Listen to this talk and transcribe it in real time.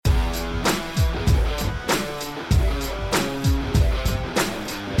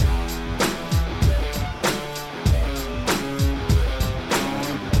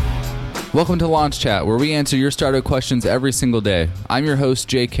Welcome to Launch Chat, where we answer your startup questions every single day. I'm your host,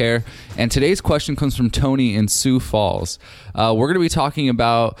 Jay Kerr, and today's question comes from Tony in Sioux Falls. We're going to be talking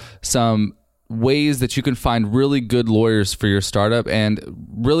about some ways that you can find really good lawyers for your startup. And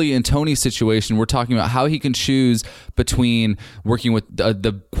really, in Tony's situation, we're talking about how he can choose between working with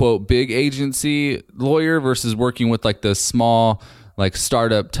the quote big agency lawyer versus working with like the small like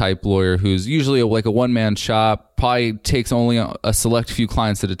startup type lawyer who's usually like a one-man shop, probably takes only a select few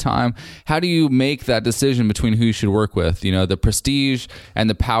clients at a time. How do you make that decision between who you should work with? You know, the prestige and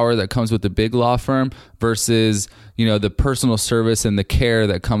the power that comes with the big law firm versus, you know, the personal service and the care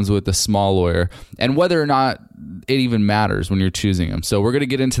that comes with the small lawyer, and whether or not it even matters when you're choosing them. So we're going to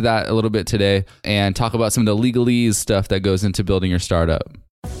get into that a little bit today and talk about some of the legalese stuff that goes into building your startup.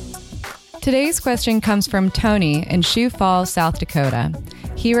 Today's question comes from Tony in Sioux Falls, South Dakota.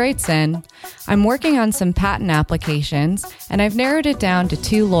 He writes in, I'm working on some patent applications, and I've narrowed it down to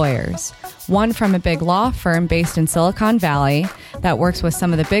 2 lawyers. One from a big law firm based in Silicon Valley that works with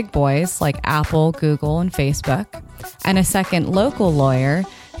some of the big boys like Apple, Google, and Facebook, and a second local lawyer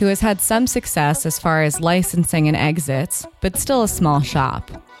who has had some success as far as licensing and exits, but still a small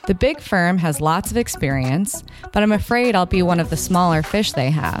shop. The big firm has lots of experience, but I'm afraid I'll be one of the smaller fish they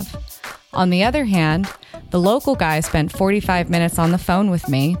have. On the other hand, the local guy spent 45 minutes on the phone with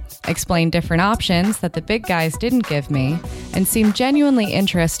me, explained different options that the big guys didn't give me, and seemed genuinely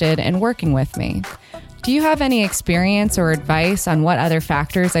interested in working with me. Do you have any experience or advice on what other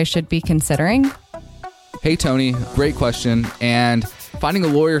factors I should be considering? Hey, Tony, great question. And finding a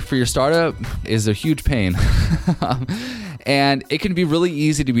lawyer for your startup is a huge pain. And it can be really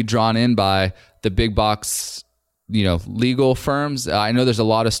easy to be drawn in by the big box legal firms. I know there's a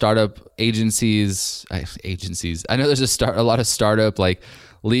lot of startup agencies. I know there's a lot of startup like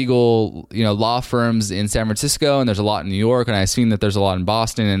legal, law firms in San Francisco, and there's a lot in New York, and I've seen that there's a lot in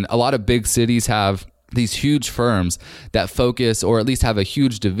Boston, and a lot of big cities have these huge firms that focus, or at least have a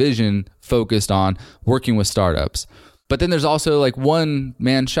huge division focused on working with startups. But then there's also like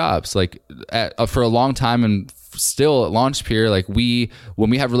one-man shops, like for a long time, and still at LaunchPeer, like when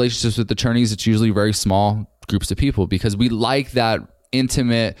we have relationships with attorneys, it's usually very small groups of people because we like that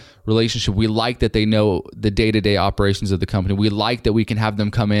intimate relationship. We like that they know the day-to-day operations of the company. We like that we can have them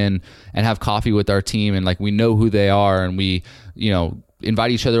come in and have coffee with our team, and like we know who they are, and we,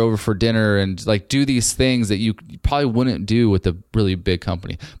 invite each other over for dinner and like do these things that you probably wouldn't do with a really big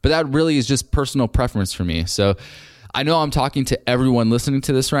company. But that really is just personal preference for me. So I know I'm talking to everyone listening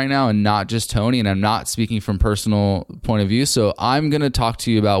to this right now and not just Tony, and I'm not speaking from personal point of view. So I'm going to talk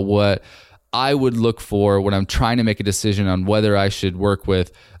to you about what I would look for when I'm trying to make a decision on whether I should work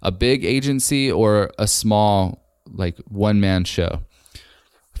with a big agency or a small, like one-man show.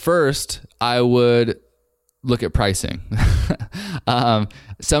 First, I would look at pricing.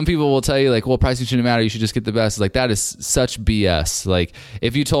 Some people will tell you like, well, pricing shouldn't matter. You should just get the best. Like that is such BS. Like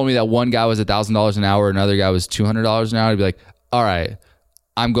if you told me that one guy was $1,000 an hour, another guy was $200 an hour, I'd be like, all right,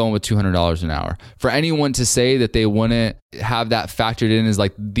 I'm going with $200 an hour. For anyone to say that they wouldn't have that factored in as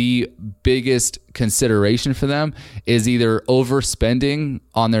like the biggest consideration for them is either overspending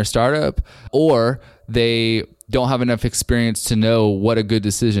on their startup or they don't have enough experience to know what a good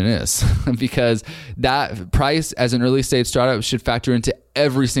decision is because that price as an early stage startup should factor into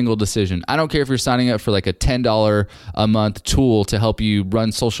every single decision. I don't care if you're signing up for like a $10 a month tool to help you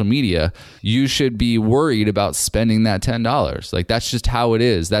run social media. You should be worried about spending that $10. Like that's just how it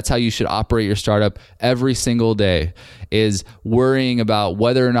is. That's how you should operate your startup every single day, is worrying about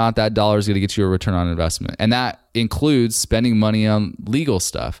whether or not that dollar is going to get you a return on investment. And that includes spending money on legal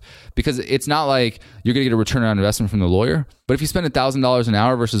stuff, because it's not like you're going to get a return on investment from the lawyer. But if you spend $1,000 an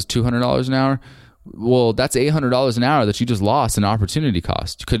hour versus $200 an hour, well, that's $800 an hour that you just lost in opportunity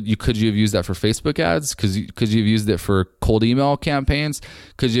cost. Could you have used that for Facebook ads? Could you have used it for cold email campaigns?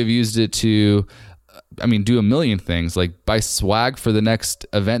 Could you have used it to, do a million things, like buy swag for the next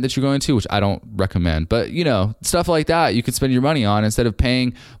event that you're going to, which I don't recommend. But, stuff like that you could spend your money on instead of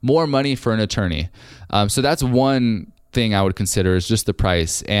paying more money for an attorney. So that's one thing I would consider, is just the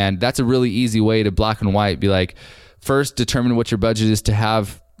price. And that's a really easy way to black and white be like, first determine what your budget is to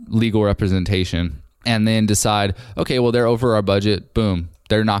have legal representation, and then decide, okay, well, they're over our budget. Boom,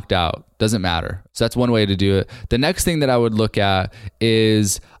 they're knocked out. Doesn't matter. So that's one way to do it. The next thing that I would look at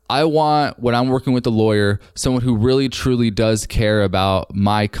is I want, when I'm working with a lawyer, someone who really truly does care about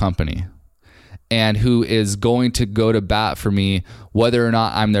my company and who is going to go to bat for me, whether or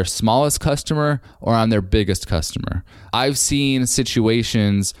not I'm their smallest customer or I'm their biggest customer. I've seen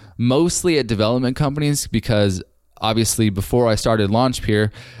situations mostly at development companies, because obviously before I started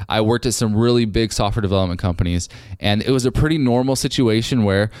LaunchPeer, I worked at some really big software development companies, and it was a pretty normal situation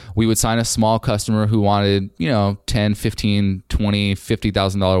where we would sign a small customer who wanted, you know, 10, 15, 20, $50,000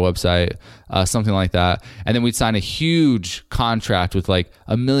 website, something like that. And then we'd sign a huge contract with like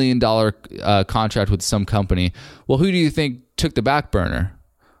 $1 million contract with some company. Well, who do you think took the back burner?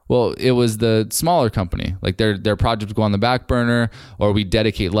 Well, it was the smaller company. Like their project would go on the back burner, or we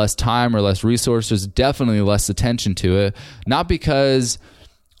dedicate less time or less resources, definitely less attention to it. Not because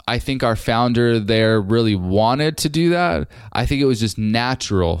I think our founder there really wanted to do that. I think it was just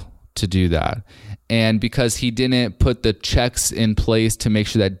natural to do that. And because he didn't put the checks in place to make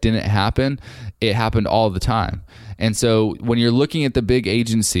sure that didn't happen, it happened all the time. And so when you're looking at the big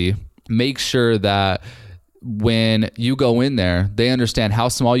agency, make sure that when you go in there, they understand how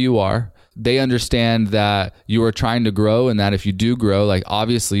small you are. They understand that you are trying to grow, and that if you do grow, like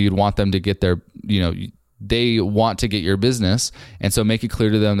obviously you'd want them to get their, you know, they want to get your business. And so make it clear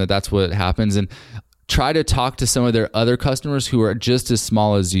to them that that's what happens, and try to talk to some of their other customers who are just as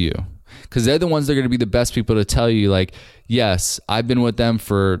small as you, because they're the ones that are going to be the best people to tell you, like, yes, I've been with them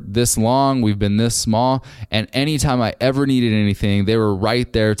for this long. We've been this small. And anytime I ever needed anything, they were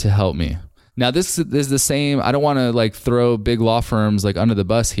right there to help me. Now, this is the same. I don't want to like throw big law firms like under the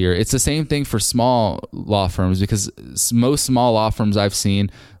bus here. It's the same thing for small law firms, because most small law firms I've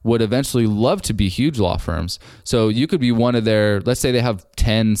seen would eventually love to be huge law firms. So you could be one of their, let's say they have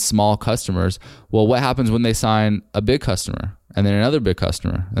 10 small customers. Well, what happens when they sign a big customer and then another big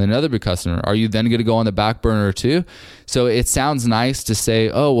customer and another big customer? Are you then going to go on the back burner too? So it sounds nice to say,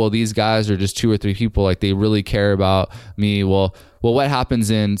 oh, well, these guys are just 2 or 3 people. Like they really care about me. Well, what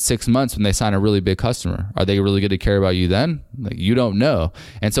happens in 6 months when they sign a really big customer? Are they really going to care about you then? Like, you don't know.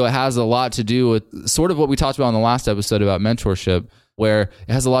 And so it has a lot to do with sort of what we talked about in the last episode about mentorship, where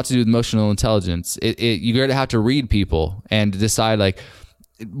it has a lot to do with emotional intelligence. You're going to have to read people and decide, like,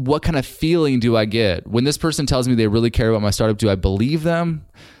 what kind of feeling do I get? When this person tells me they really care about my startup, do I believe them?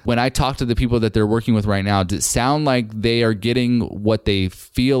 When I talk to the people that they're working with right now, does it sound like they are getting what they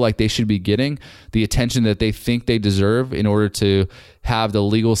feel like they should be getting, the attention that they think they deserve in order to have the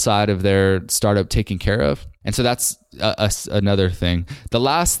legal side of their startup taken care of? And so that's another thing. The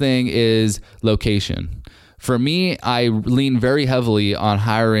last thing is location. For me, I lean very heavily on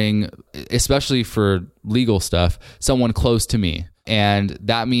hiring, especially for legal stuff, someone close to me. And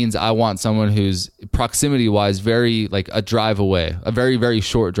that means I want someone who's proximity wise very like a drive away, a very, very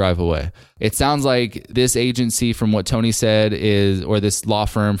short drive away. It sounds like this agency from what Tony said is, or this law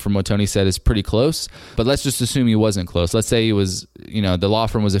firm from what Tony said is pretty close, but let's just assume he wasn't close. Let's say he was, you know, the law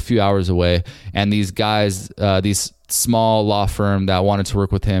firm was a few hours away, and these guys, these small law firm that wanted to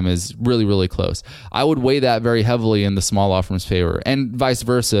work with him is really, really close. I would weigh that very heavily in the small law firm's favor, and vice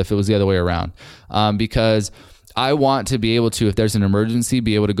versa if it was the other way around, because I want to be able to, if there's an emergency,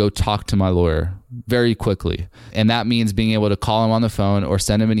 be able to go talk to my lawyer very quickly. And that means being able to call him on the phone or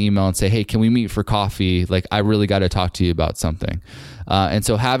send him an email and say, hey, can we meet for coffee? Like, I really got to talk to you about something. And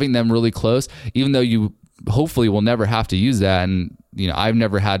so having them really close, even though you hopefully will never have to use that. And, you know, I've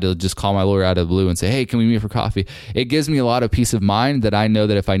never had to just call my lawyer out of the blue and say, hey, can we meet for coffee? It gives me a lot of peace of mind that I know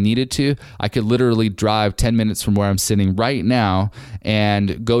that if I needed to, I could literally drive 10 minutes from where I'm sitting right now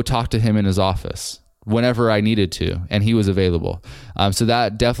and go talk to him in his office whenever I needed to, and he was available. So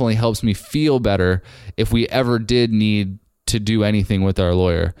that definitely helps me feel better if we ever did need to do anything with our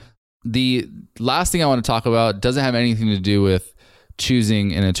lawyer. The last thing I want to talk about doesn't have anything to do with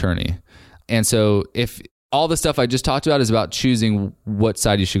choosing an attorney. And so if all the stuff I just talked about is about choosing what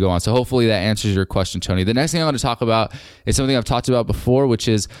side you should go on. So hopefully that answers your question, Tony. The next thing I want to talk about is something I've talked about before, which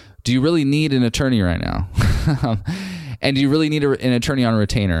is, do you really need an attorney right now? And do you really need an attorney on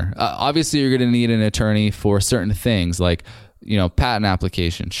retainer? Obviously, you're going to need an attorney for certain things, like, you know, patent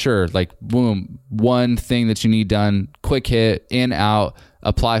application. Sure, like boom, one thing that you need done, quick hit, in, out,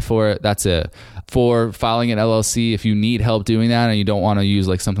 apply for it. That's it. For filing an LLC, if you need help doing that and you don't want to use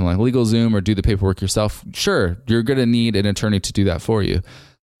like something like LegalZoom or do the paperwork yourself, sure, you're going to need an attorney to do that for you.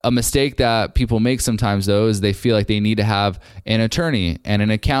 A mistake that people make sometimes, though, is they feel like they need to have an attorney and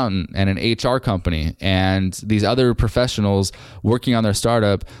an accountant and an HR company and these other professionals working on their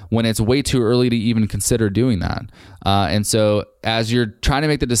startup when it's way too early to even consider doing that. And so as you're trying to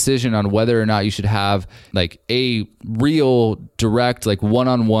make the decision on whether or not you should have like a real direct, like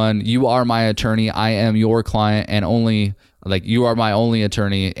one-on-one, you are my attorney, I am your client, and only like you are my only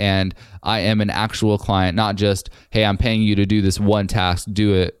attorney and I am an actual client, not just, hey, I'm paying you to do this one task,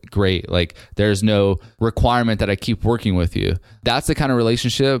 do it, great. Like there's no requirement that I keep working with you. That's the kind of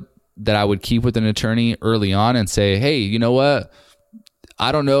relationship that I would keep with an attorney early on and say, hey, you know what?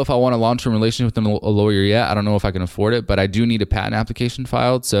 I don't know if I want a long-term relationship with a lawyer yet. I don't know if I can afford it, but I do need a patent application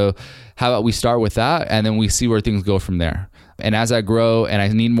filed. So how about we start with that, and then we see where things go from there. And as I grow and I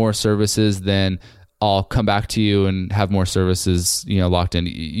need more services, then I'll come back to you and have more services, locked in.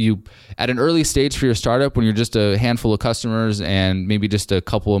 You at an early stage for your startup, when you're just a handful of customers and maybe just a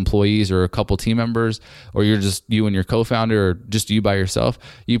couple employees or a couple team members, or you're just you and your co-founder, or just you by yourself,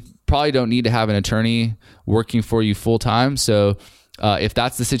 you probably don't need to have an attorney working for you full time. So if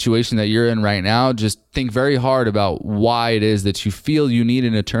that's the situation that you're in right now, just think very hard about why it is that you feel you need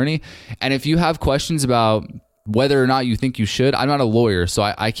an attorney. And if you have questions about whether or not you think you should, I'm not a lawyer, so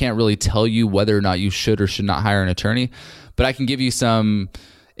I can't really tell you whether or not you should or should not hire an attorney, but I can give you some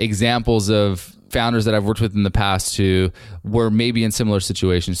examples of founders that I've worked with in the past who were maybe in similar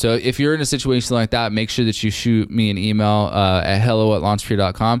situations. So if you're in a situation like that, make sure that you shoot me an email at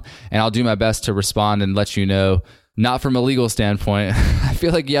hello@launchpure.com, and I'll do my best to respond and let you know. Not from a legal standpoint. I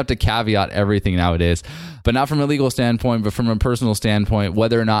feel like you have to caveat everything nowadays, but not from a legal standpoint, but from a personal standpoint,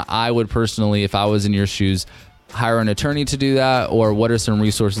 whether or not I would personally, if I was in your shoes, hire an attorney to do that, or what are some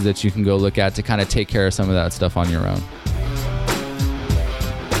resources that you can go look at to kind of take care of some of that stuff on your own.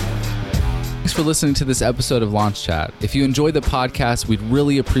 Thanks for listening to this episode of Launch Chat. If you enjoyed the podcast, we'd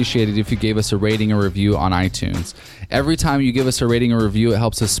really appreciate it if you gave us a rating or review on iTunes. Every time you give us a rating or review, it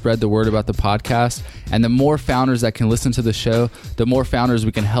helps us spread the word about the podcast. And the more founders that can listen to the show, the more founders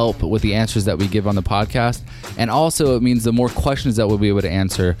we can help with the answers that we give on the podcast. And also it means the more questions that we'll be able to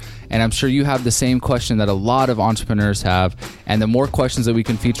answer. And I'm sure you have the same question that a lot of entrepreneurs have. And the more questions that we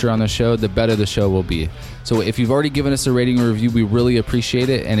can feature on the show, the better the show will be. So if you've already given us a rating or review, we really appreciate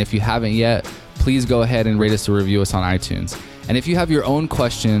it. And if you haven't yet, please go ahead and rate us or review us on iTunes. And if you have your own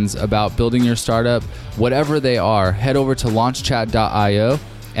questions about building your startup, whatever they are, head over to launchchat.io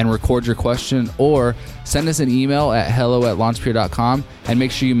and record your question, or send us an email at hello@launchpure.com and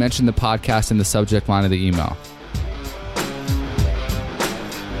make sure you mention the podcast in the subject line of the email.